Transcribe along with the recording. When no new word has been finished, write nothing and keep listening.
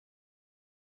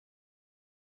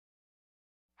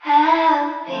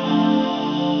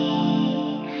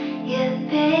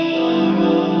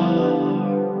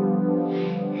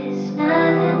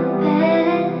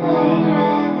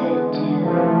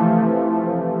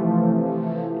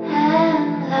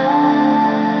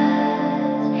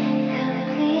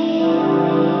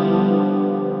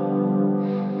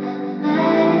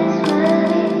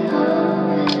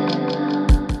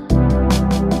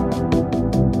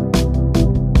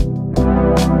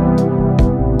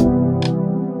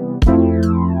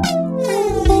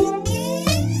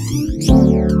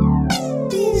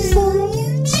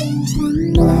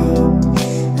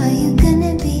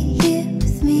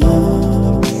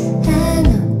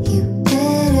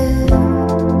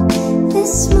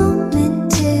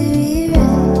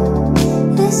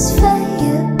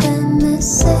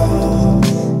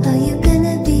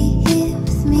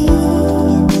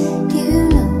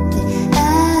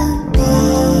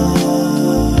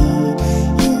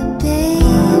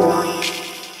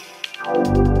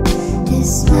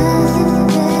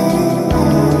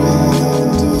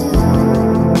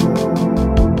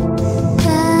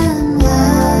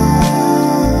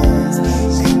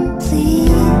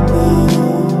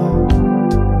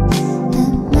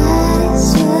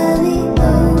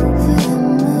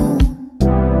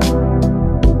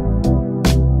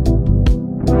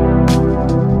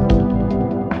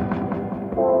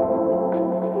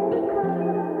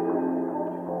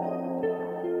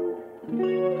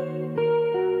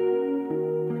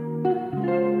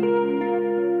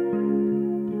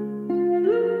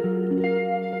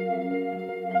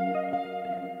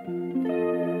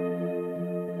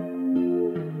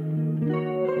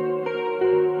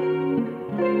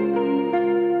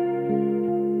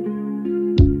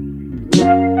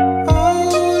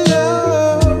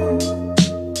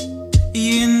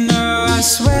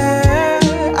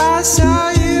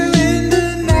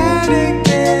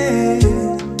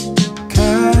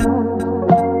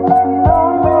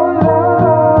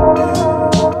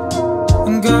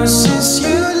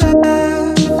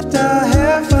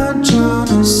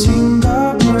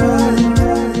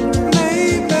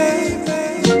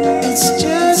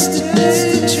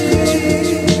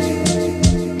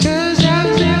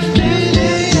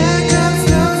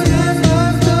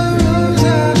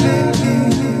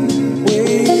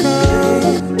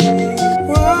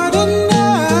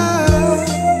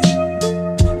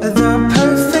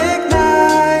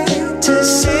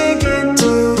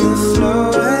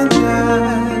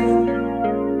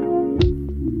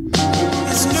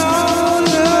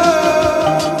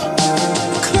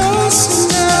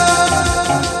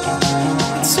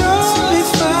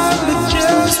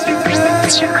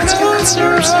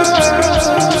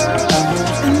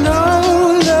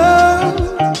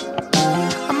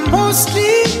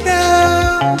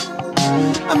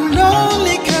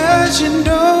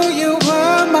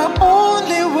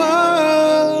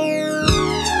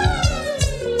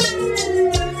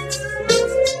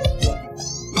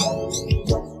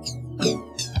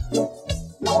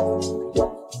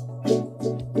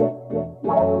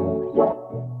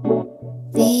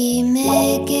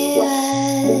Dime qué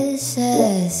vas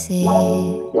a hacer,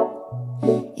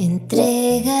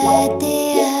 entrégate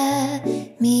a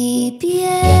mi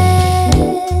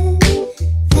piel,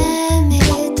 dame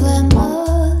tu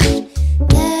amor,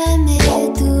 dame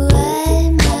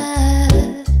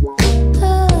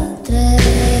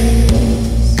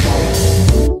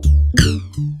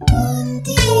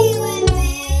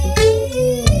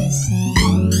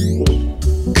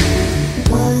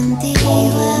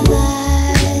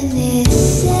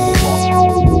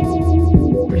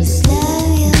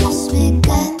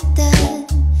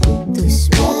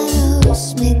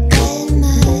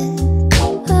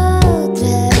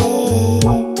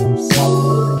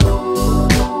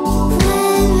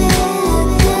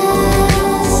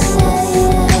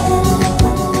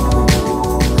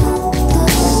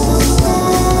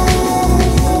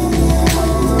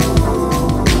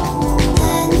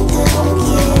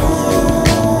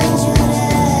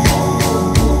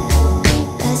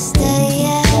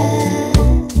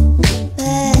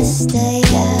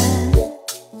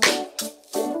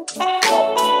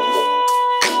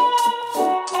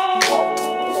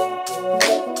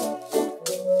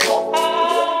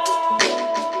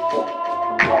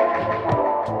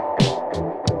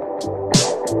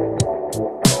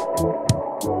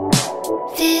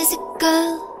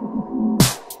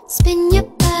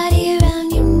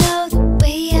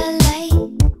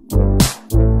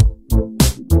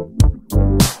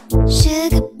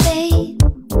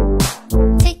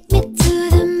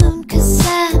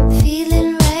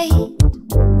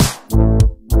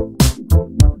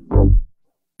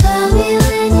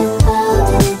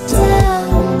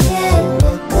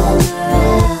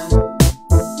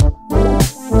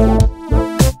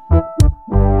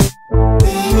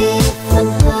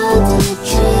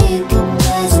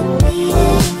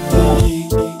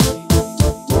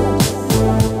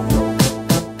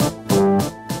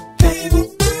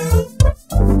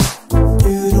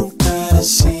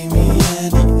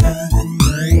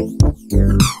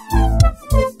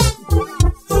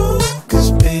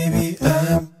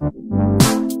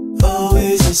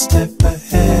a step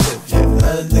ahead of your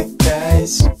other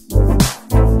guys.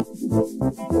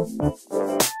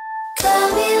 Call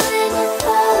me when you're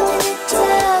falling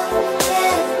down,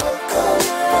 yeah, we'll come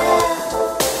around.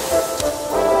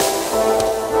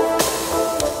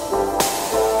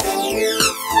 Baby,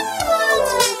 I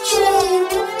wanna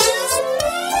drink and just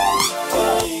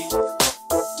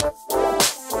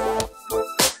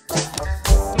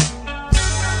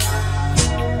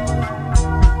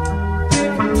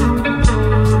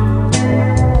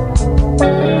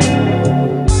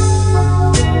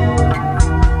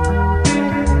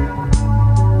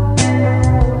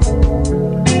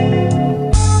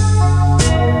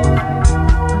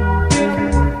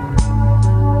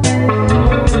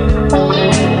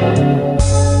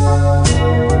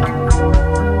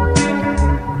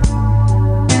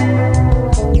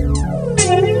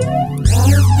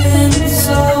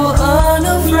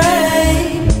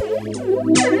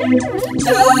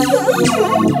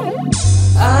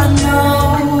I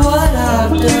know what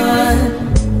I've done.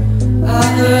 I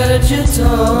heard your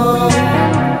tone.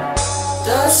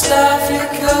 Dust off your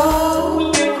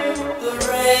coat. The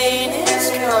rain is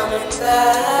coming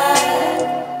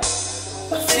back.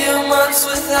 A few months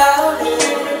without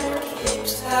it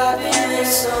keeps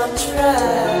happiness on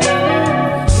track.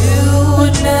 You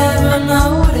would never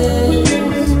notice.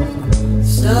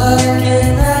 Stuck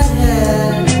in that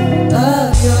head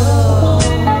of yours.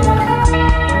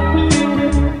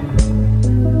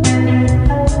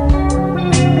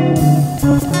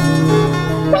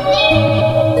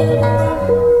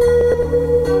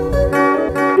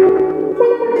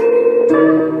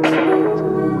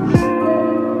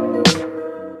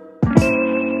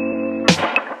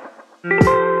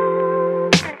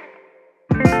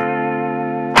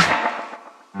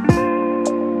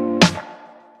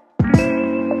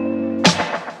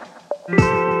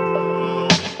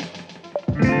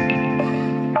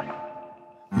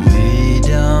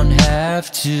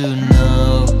 Have to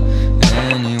know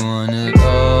anyone at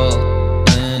all,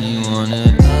 anyone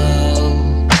at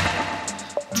all.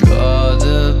 Draw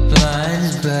the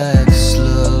blinds back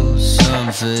slow,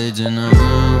 some fade in a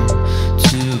room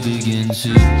to begin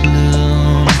to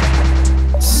bloom.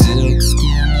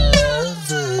 Silkskin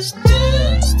lovers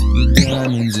danced with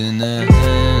diamonds in their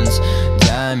hands,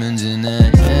 diamonds in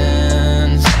their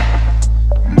hands.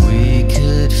 We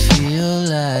could feel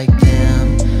like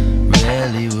them,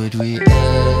 rarely would we ask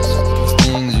the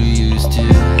things we used to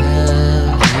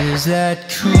have. Is that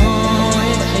cool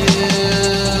with you?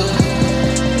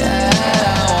 That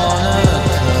I wanna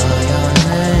call your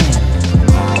name?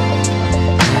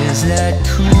 Is that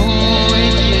cool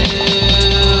with you?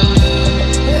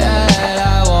 That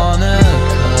I wanna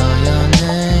call your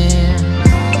name?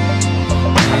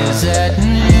 Is that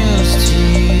news to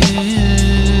you?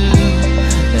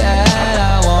 That I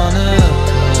wanna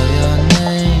call your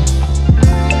name?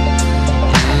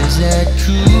 Is that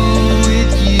cool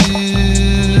with you?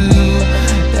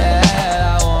 That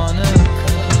I wanna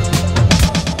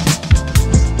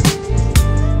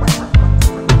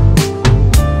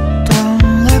Don't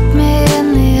look me in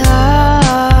the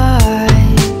eye.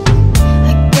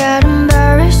 I get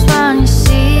embarrassed when you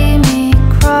see me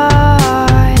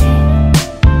cry.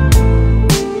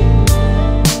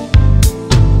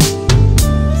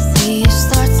 These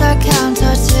thoughts I can't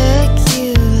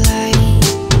articulate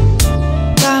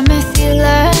got me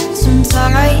feeling some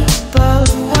type of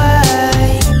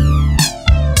way.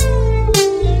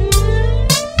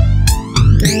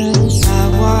 I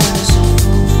was a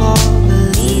fool for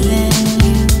believing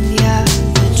you. Yeah,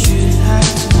 the truth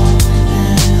hurts more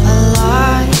than a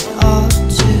lie or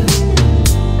two.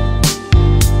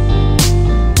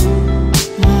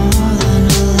 More than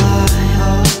a lie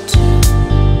or two.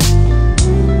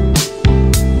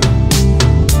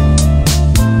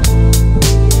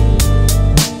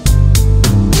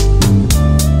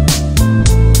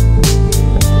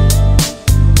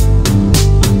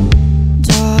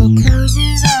 Door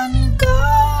closes on the go.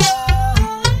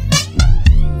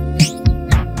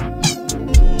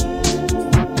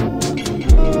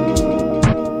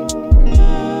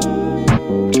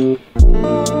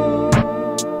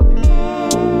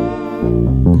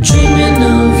 Dreaming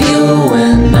of you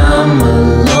when I'm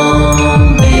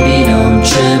alone. Baby, don't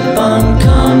trip, I'm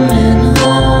coming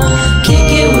home. Kick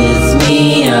it with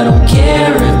me, I don't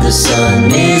care if the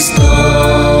sun is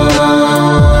gone.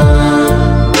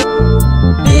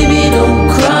 Baby, don't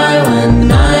cry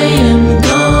when I am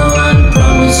gone.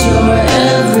 Promise you're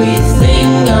everything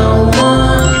I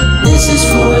want. This is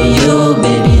for you,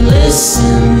 baby,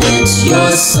 listen, it's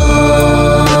your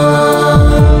song.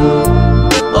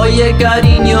 Oye,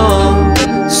 cariño,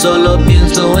 solo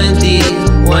pienso en ti.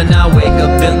 When I wake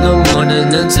up in the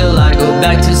morning and till I go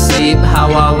back to sleep. How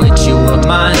I wish you were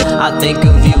mine. I think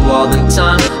of you all the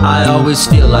time. I always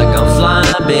feel like I'm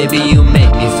flying. Baby, you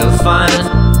make me feel fine.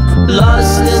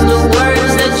 Lost in the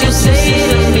words that you say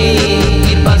to me.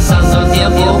 Y pasando el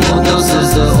tiempo juntos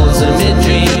is the ultimate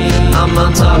dream. I'm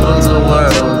on top of the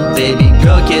world, baby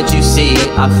girl, can't you see?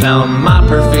 I found my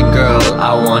perfect girl,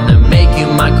 I wanna make you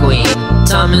my queen.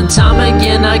 Time and time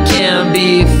again I can't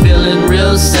be feeling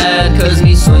real sad, cause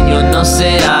mi sueño no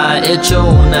se ha hecho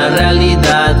una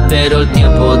realidad. Pero el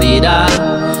tiempo dirá,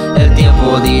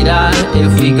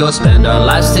 if we go spend our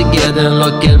lives together en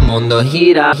lo que el mundo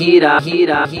gira, gira,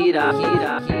 gira, gira,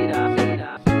 gira, gira.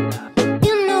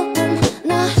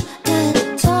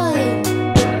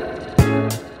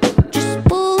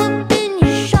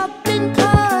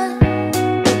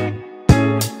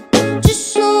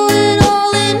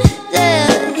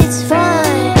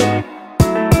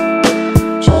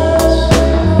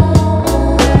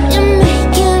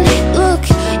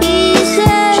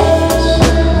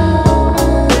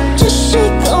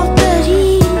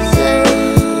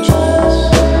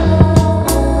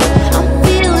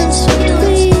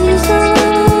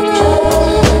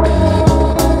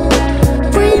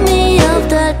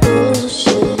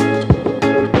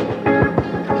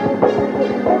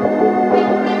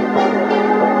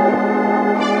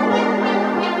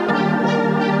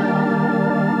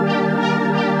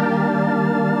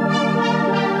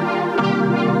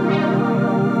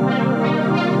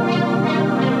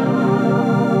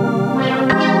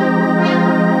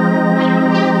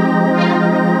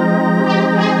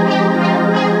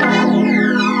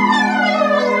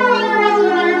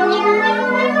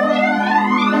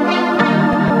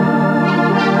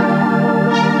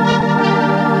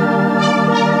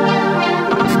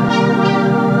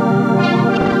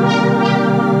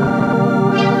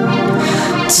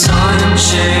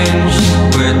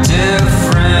 We're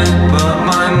different, but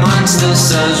my mind still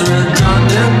says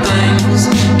redundant things.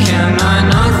 Can I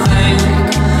not think?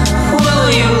 Will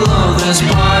you love this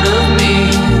part of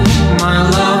me? My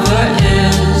lover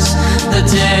is the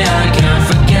day I can't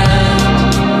forget.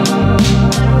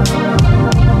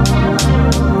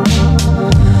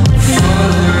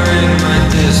 Furthering my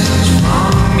distance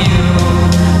from you.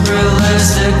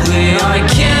 Realistically, I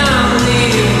can't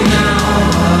leave now.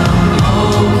 I'm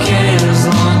okay as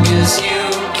long as you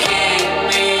keep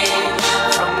me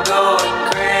from going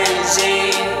crazy.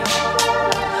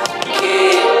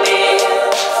 Keep me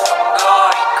from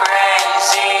going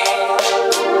crazy.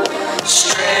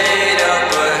 Straight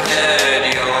up ahead,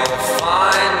 you'll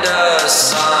find a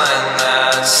sign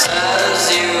that says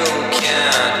you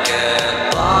can't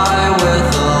get by with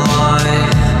a lie.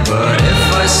 But if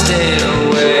I stayed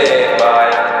away by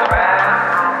a thread,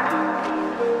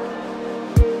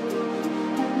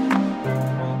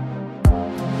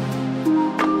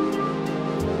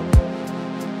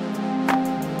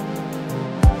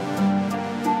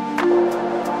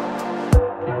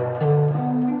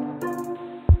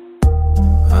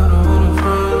 I don't wanna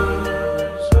find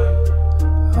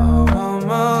I want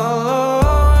my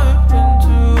life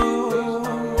into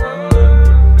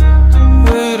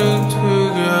waiting to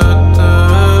get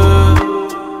there,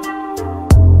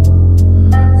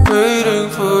 waiting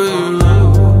for you.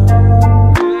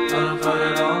 Gonna find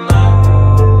it all night.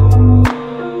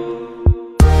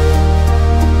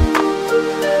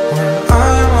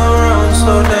 When I'm around,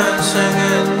 slow dancing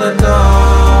in the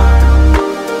dark.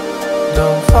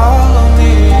 Don't follow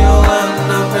me, you'll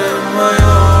end up in my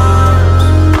arms.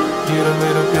 You done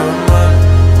made up your mind.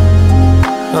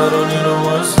 I don't need no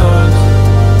more signs.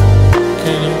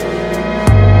 Can you?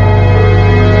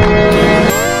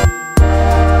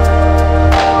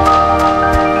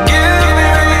 Give me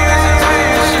reasons we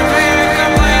should be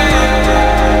complete.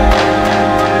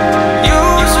 You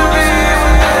should be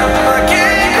with them, I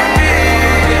can't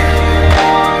compete.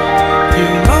 You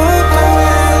look the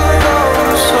way like I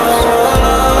was someone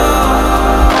else.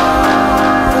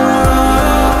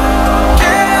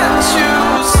 Can't you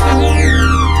see?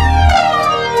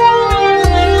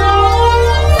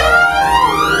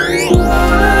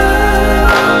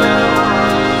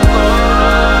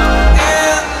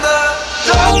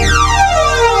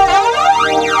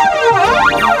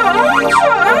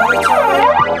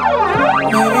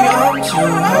 Maybe I'm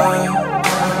too high,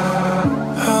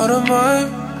 out of mind,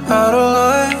 out of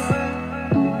line,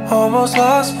 almost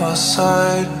lost my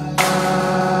sight.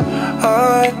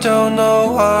 I don't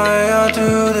know why I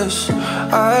do this.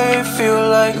 I feel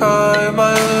like I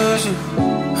might lose you.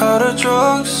 Out of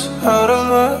drugs, out of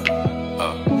luck,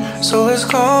 so let's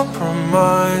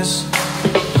compromise.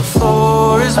 The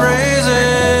floor is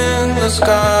raising, the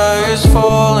sky is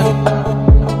falling.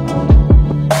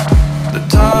 The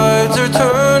tides are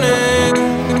turning.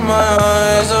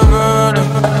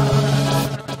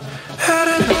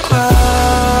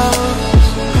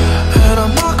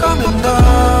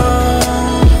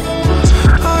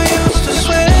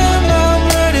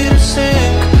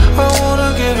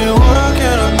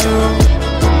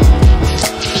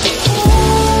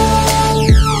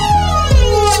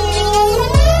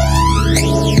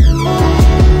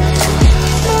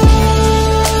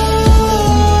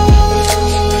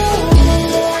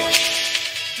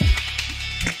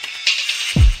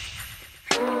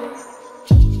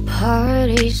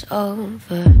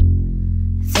 over.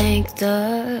 Thank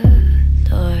the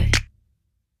Lord.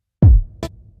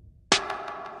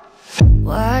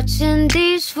 Watching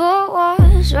these four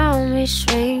walls round me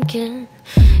shrinking.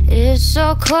 It's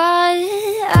so quiet,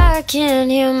 I can't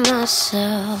hear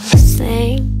myself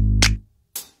think.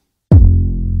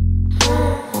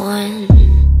 One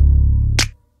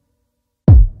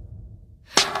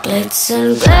glitz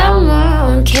and glamour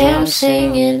on cam,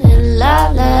 singing in La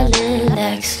La Land,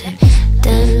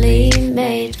 accidentally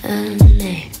made a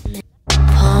name.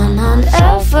 Pawn on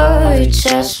every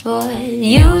chessboard,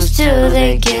 used till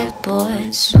they get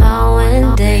bored. Smile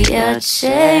when they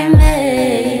shame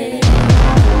me.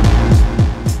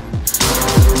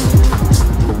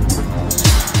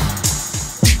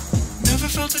 Never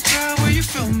felt a dry where you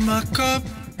fill my cup.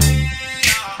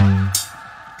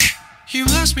 You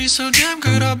bless me so damn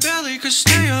good, I barely could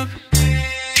stay up.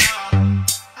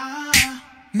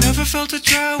 Never felt a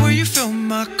dry where you fill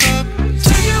my cup.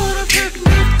 Take you on a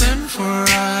picnic, then for a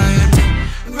ride.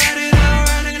 Ride it out,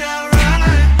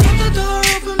 right. Keep the door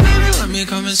open, baby, let me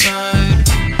come inside.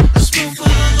 A spoonful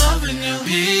of love in your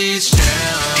peach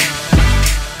jam.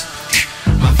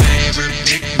 My favorite,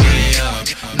 pick me up,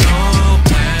 no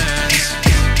plans.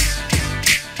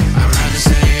 I'd rather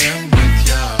stay in with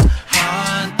ya,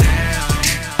 hot damn.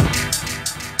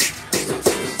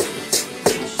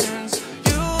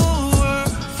 You were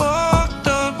fucked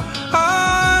up, I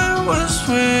was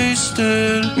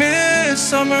wasted.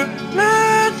 Midsummer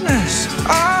madness,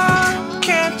 I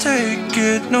can't take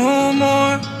it no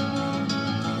more.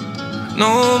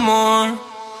 No more.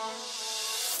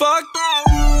 Fuck that.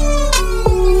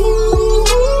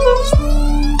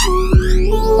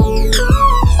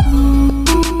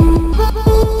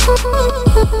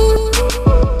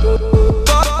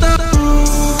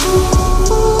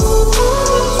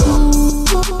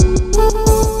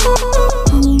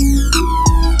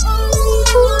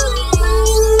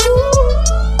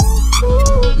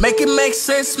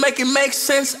 Make it make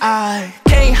sense, I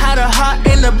can't hide a heart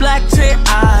in the black tent,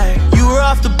 you were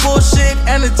off the bullshit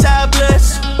and the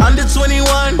tablets. Under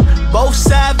 21, both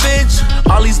savage.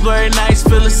 All these blurry nights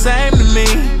feel the same to me.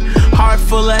 Heart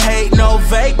full of hate, no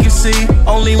vacancy.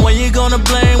 Only when you gonna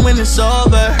blame when it's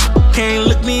over. Can't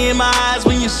look me in my eyes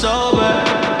when you're sober.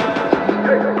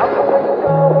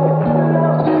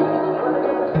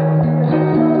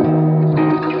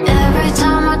 Every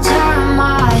time I turn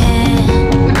my head,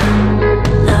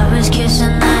 love is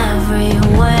kissing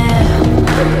everywhere.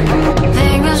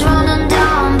 Fingers running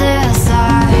down their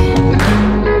thigh,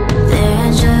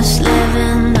 they're just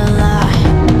living the lie.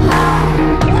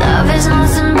 Love is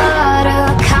nothing but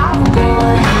a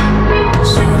cowboy,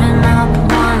 shooting up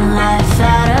one life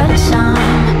at a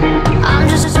time. I'm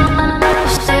just trying to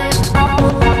stay strong.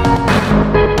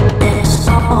 It's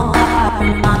all I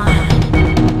mind.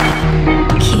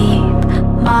 Keep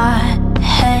my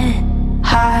head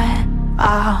high,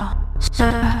 I'll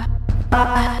survive.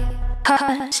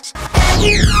 'Cause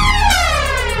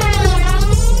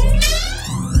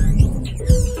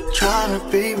trying to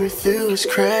be with you is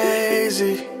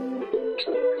crazy.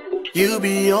 You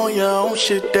be on your own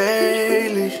shit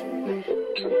daily.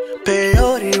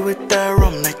 Peyote with that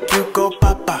rum make you go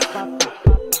papa.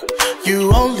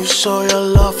 You only show your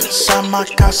love inside my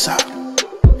casa.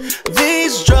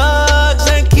 These drugs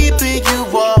ain't keeping you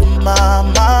off my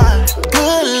mind.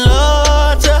 Good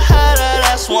Lord, to have that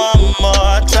ass one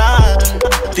more time.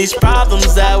 These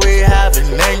problems that we having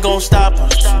ain't gon' stop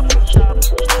us.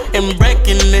 And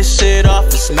breaking this shit off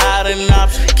is not an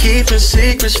option. Keeping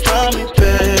secrets from me,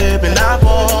 babe, and I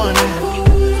want it.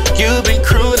 You've been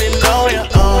crooning on your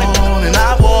own, and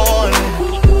I want it.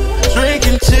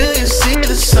 Drinking till you see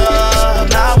the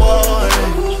sun, I want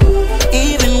it.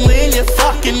 Even when you're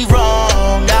fucking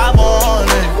wrong, I want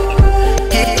it.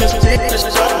 Keeping secrets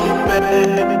from me,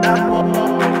 babe, and I want it.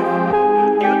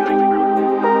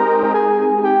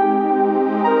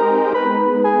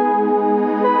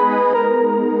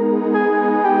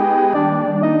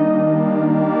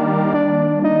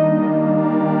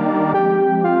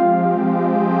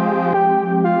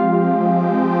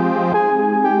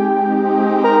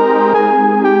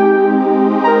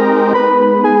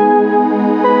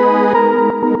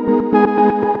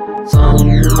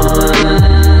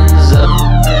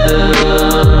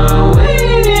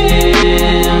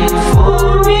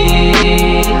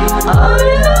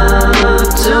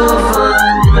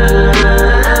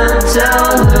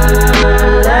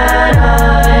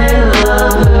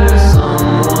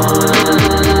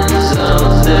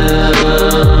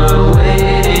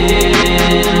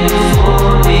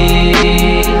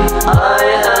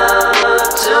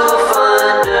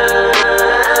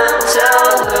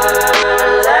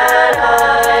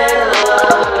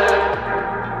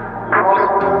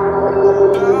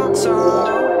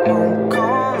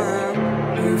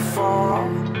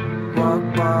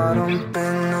 haven't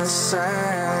been the same.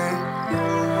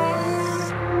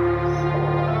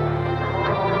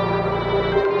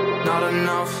 Not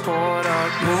enough poured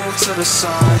up, move to the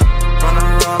side.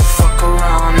 Runner up, fuck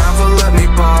around, never let me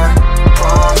by.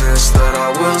 Promise that I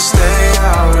will stay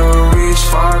out of reach,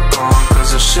 far gone,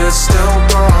 cause the shit still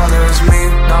bothers me.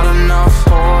 Not enough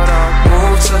poured up,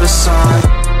 move to the side.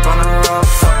 Runner up,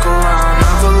 fuck around,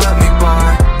 never let me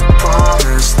by.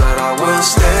 Promise that I will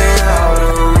stay out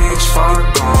of reach, far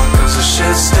gone, cause the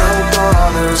shit still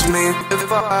bothers me.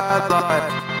 If I had lied,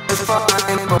 if I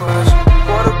ain't budge,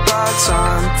 what a bad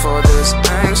time for this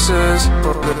anxious,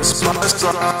 but this must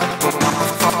lie for my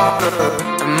father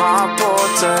and my poor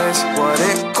taste. What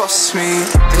it cost me,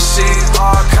 is she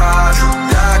archive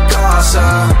that casa?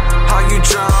 How you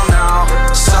drown out,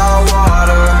 salt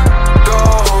water. Go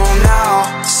home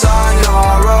now,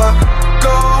 sayonara.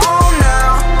 Go home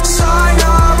now,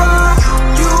 sayonara.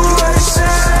 You face it,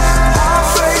 I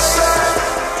face it.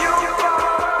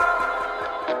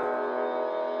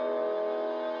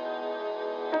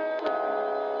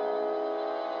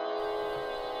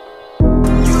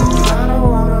 I don't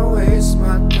wanna waste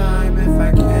my time if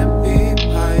I can't be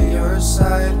by your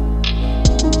side.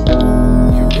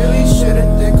 You really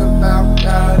shouldn't think about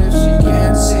that if she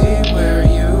can't see where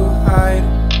you hide.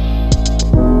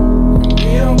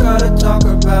 We don't gotta talk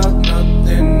about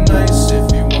nothing nice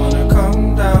if you wanna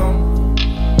come down.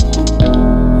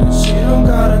 And she don't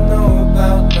gotta know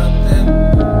about nothing,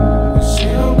 and she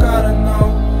don't gotta know.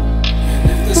 And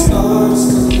if the stars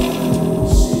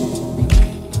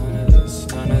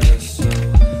come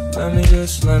none of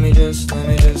this, so let me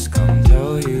just come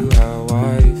tell you how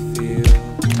I feel.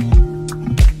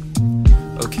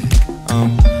 Okay,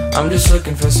 I'm just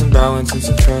looking for some balance and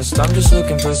some trust. I'm just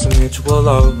looking for some mutual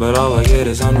love, but all I get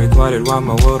is unrequited. Why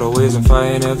my world always on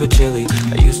fire, never chilly.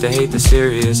 I used to hate the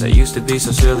serious, I used to be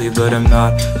so silly, but I'm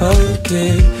not a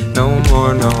kid no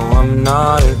more. No, I'm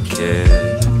not a kid,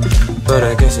 but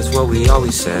I guess it's what we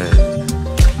always said.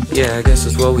 Yeah, I guess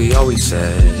that's what we always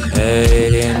said.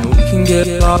 Hey, and we can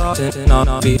get lost and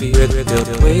I'll be with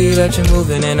the way that you're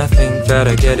moving, and I think that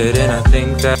I get it, and I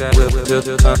think that we'll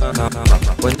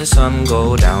when the sun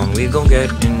go down, we gon' get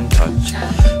in touch.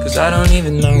 Cause I don't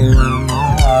even know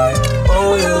why.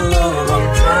 Oh, your love,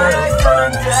 I'm trying to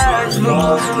find this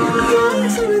love.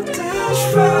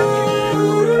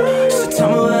 So tell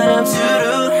me what I'm to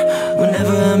do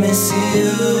whenever I miss you.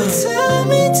 Tell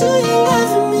me, do you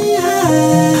love me?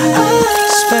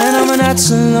 Spending all my nights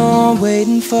alone,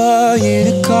 waiting for you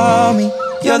to call me.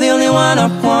 You're the only one I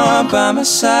want by my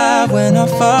side when I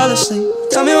fall asleep.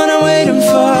 Tell me what I'm waiting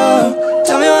for.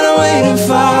 Tell me what I'm waiting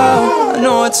for. I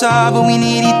know it's hard, but we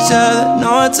need each other.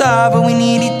 Know it's hard, but we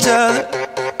need each other.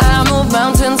 I move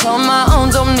mountains on my own,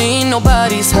 don't need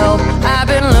nobody's help. I've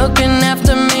been looking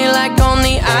after me like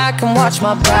only I can watch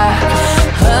my back.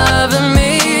 Loving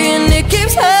me and it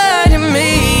keeps hurting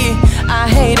me. I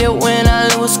hate it when I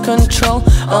lose control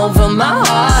over my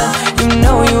heart. You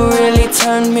know you really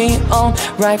turned me on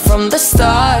right from the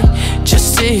start.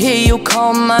 Just to hear you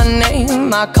call my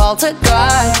name, I call to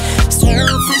God.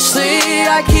 Selfishly,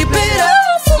 I keep it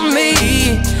all for me.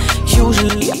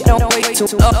 Usually I don't wait too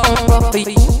long, but for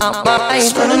you I might.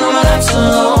 Spending all my nights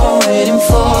alone, waiting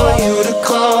for you to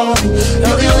call me.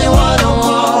 You're the only one I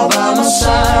want by my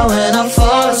side when I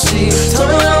fall asleep. Tell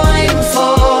me what I'm waiting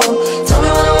for. Tell me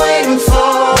what I'm waiting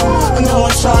for. I know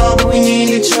it's hard, but we need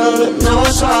each other. Know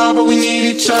it's hard, but we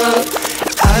need each other.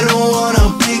 I don't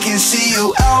wanna pick and see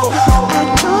you out.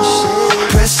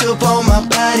 Press up on my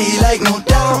body like no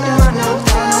doubt.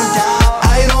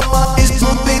 I don't want this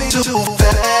moving too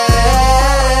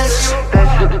fast,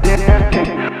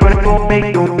 but it gon'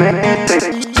 make no man take.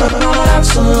 Spending all my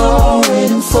nights alone,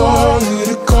 waiting for you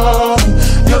to call me.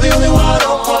 You're the only one I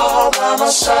want by my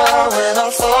side when I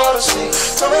fall asleep.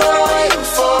 Tell me what I'm waiting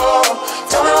for.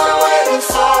 Tell me what I'm waiting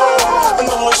for. I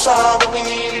know it's hard, but we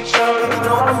need each other.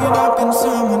 Waking up in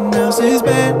someone else's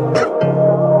bed.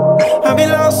 I'll be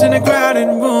lost in a crowded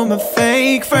room of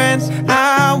fake friends.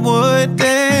 I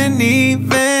wouldn't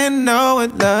even know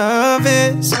what love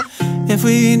is if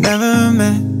we never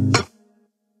met.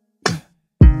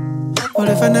 What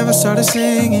if I never started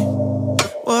singing?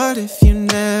 What if you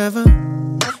never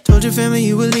told your family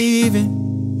you were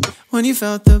leaving when you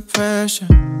felt the pressure?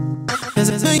 There's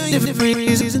a million different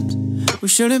reasons we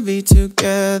shouldn't be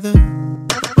together.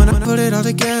 When I put it all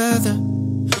together,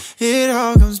 it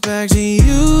all comes back to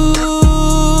you.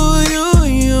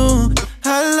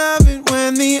 I love it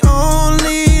when the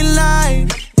only light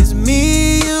is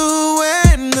me, you,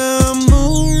 and the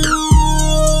moon.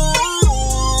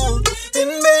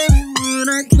 And baby, when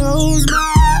I close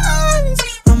my eyes,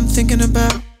 I'm thinking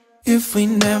about if we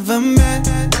never met.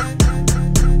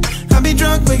 I'd be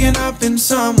drunk waking up in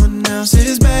someone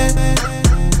else's bed.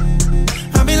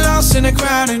 I'd be lost in a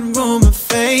crowded room of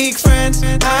fake friends.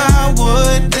 I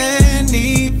wouldn't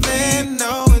even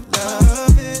know what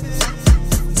love is.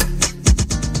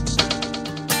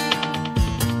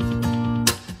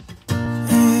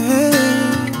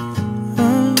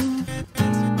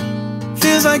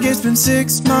 Feels like it's been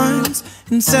 6 months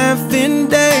and 7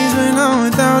 days when I'm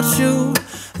without you.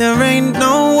 There ain't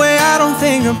no way I don't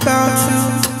think about you.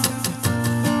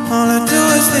 All I do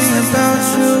is think about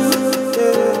you.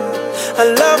 I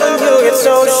love when you get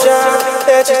so shy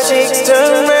that your cheeks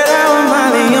turn red. How am I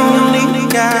the only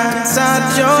guy inside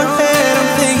your head? I'm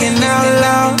thinking out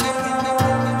loud.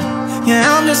 Yeah,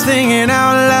 I'm just thinking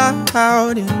out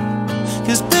loud, yeah.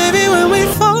 Cause baby, when we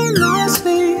fall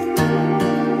asleep,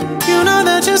 you know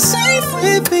that you're safe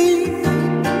with me.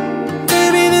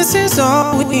 Baby, this is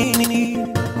all we need.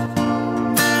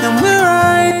 And we're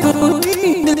right where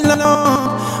we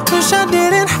belong. Wish I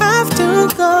didn't have to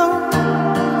go.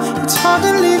 It's hard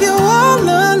to leave you all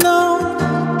alone.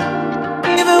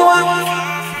 Even when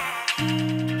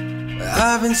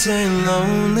I've been seeing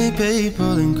lonely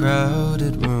people in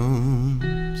crowded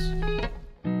rooms,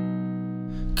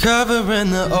 covering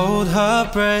the old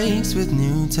heartbreaks with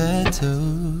new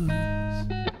tattoos.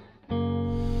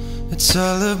 It's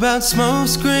all about smoke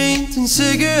screens and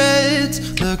cigarettes,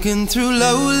 looking through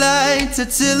low lights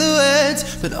at silhouettes.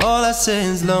 But all I see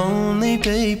is lonely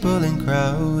people in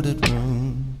crowded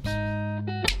rooms.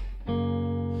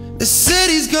 The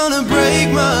city's gonna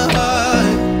break my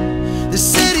heart. The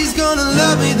city's gonna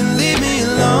love me, then leave me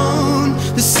alone.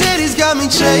 The city's got me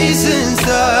chasing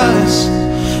stars.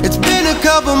 It's been a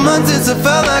couple months since I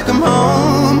felt like I'm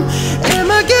home.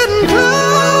 Am I getting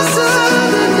closer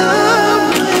to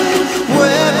knowing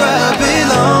where I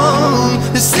belong?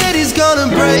 The city's gonna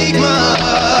break my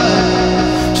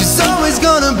heart. She's always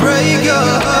gonna break your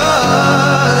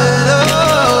heart.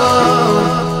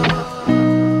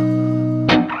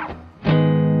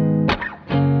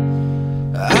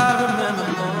 I remember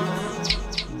mornings.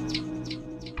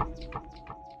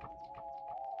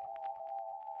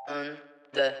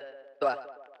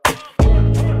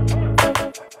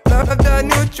 love that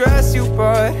new dress you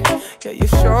bought. Yeah, you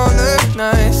sure look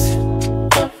nice.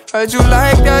 Heard you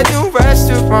like that new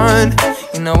restaurant.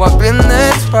 You know I've been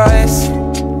there twice.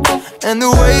 And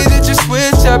the way that you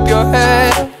switch up your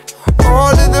head,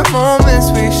 all of the moments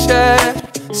we shared,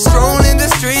 strolling the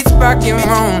streets back in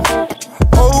Rome.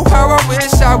 Oh, how I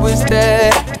wish I was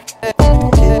there.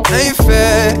 It ain't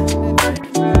fair,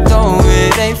 no,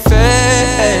 it ain't fair.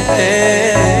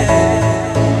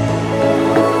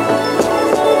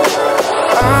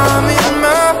 I'm in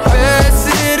my bed,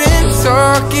 sitting,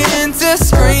 talking to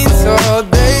screens all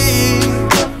day,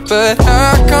 but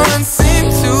I can't seem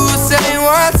to say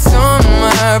what's on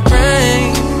my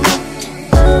brain.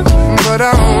 But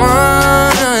I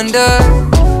wonder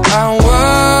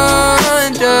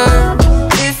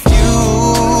if you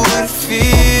would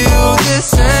feel the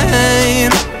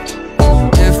same,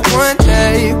 if one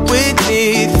day we'd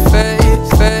need faith.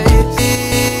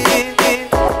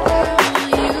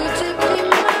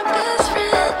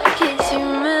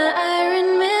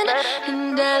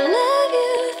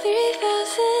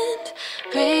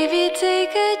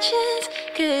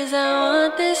 Cause I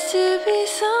want this to be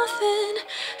something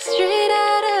straight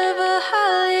out of a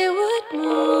Hollywood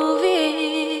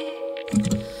movie.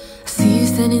 See you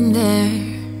standing there,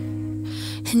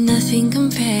 and nothing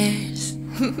compares.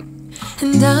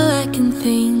 And all I can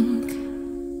think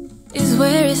is,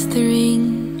 where is the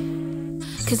ring?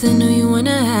 Cause I know you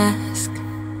wanna ask,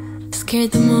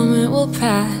 scared the moment will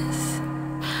pass.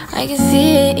 I can see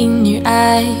it in your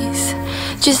eyes,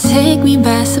 just take me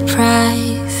by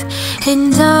surprise.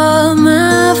 And all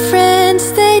my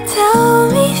friends, they tell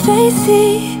me they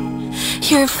see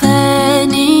you're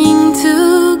planning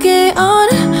to get on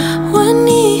one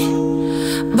knee.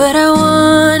 But I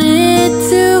want it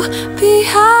to be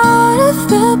out of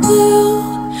the blue,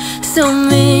 so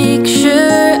make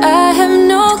sure I have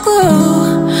no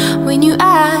clue. When you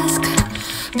ask,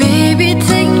 baby,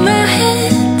 take my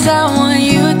hand, I want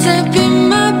you to be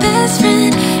my best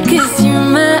friend. Cause you're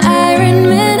my Iron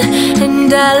Man,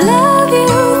 and I love you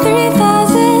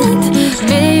 3000.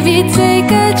 Baby, take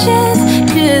a chance,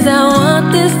 cause I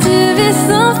want this to be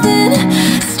something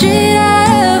straight out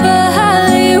of a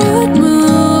Hollywood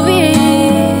movie.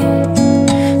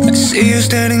 I see you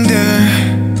standing there,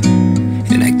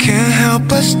 and I can't help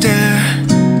but stare.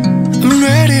 I'm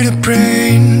ready to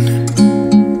bring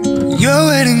your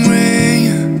wedding ring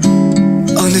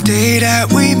on the day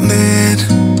that we met.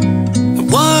 I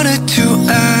wanted to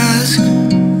ask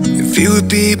if if you would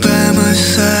be by my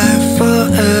side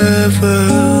forever.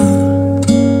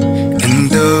 And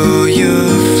though your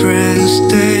friends,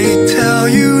 they tell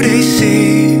you they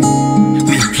see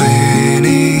me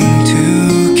planning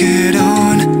to get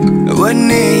on one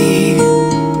knee,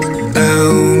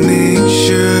 I'll make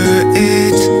sure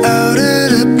it's out of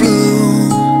the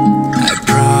blue. I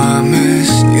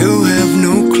promise you have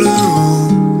no clue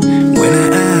when I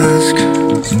ask,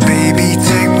 baby,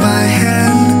 take my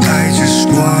hand. I just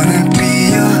wanna be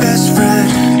your best friend,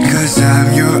 'cause I'm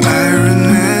your Iron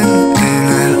Man and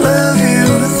I love you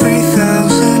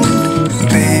 3000.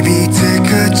 Baby, take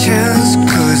a chance,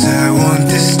 'cause I want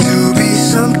this to be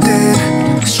something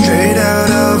straight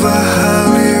out of a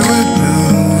Hollywood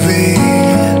movie.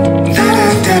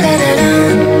 Da-da-da-da-da.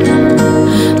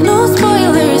 No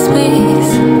spoilers, please.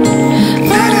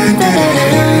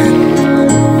 Da-da-da-da-da.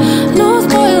 No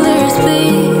spoilers,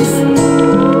 please.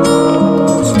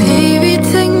 Baby,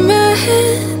 take my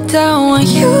hand. I want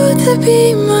you to be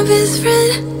my best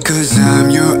friend. 'Cause I'm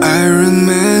your Iron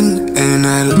Man and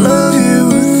I love